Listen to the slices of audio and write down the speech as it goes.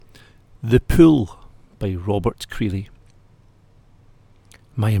The Pool by Robert Creeley.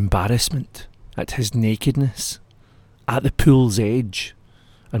 My embarrassment at his nakedness at the pool's edge,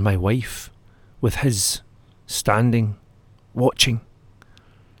 and my wife with his standing, watching.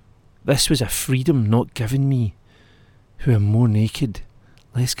 This was a freedom not given me, who am more naked,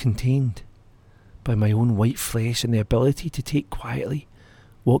 less contained, by my own white flesh and the ability to take quietly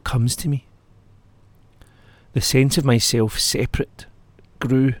what comes to me. The sense of myself separate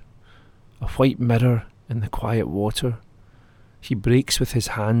grew, a white mirror in the quiet water. He breaks with his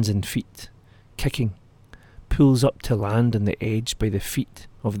hands and feet, kicking, pulls up to land on the edge by the feet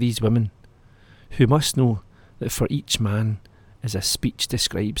of these women, who must know that for each man as a speech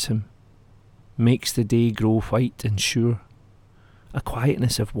describes him, makes the day grow white and sure, a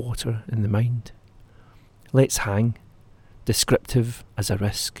quietness of water in the mind. Let's hang, descriptive as a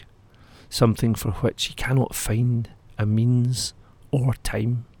risk, something for which he cannot find a means or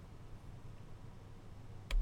time.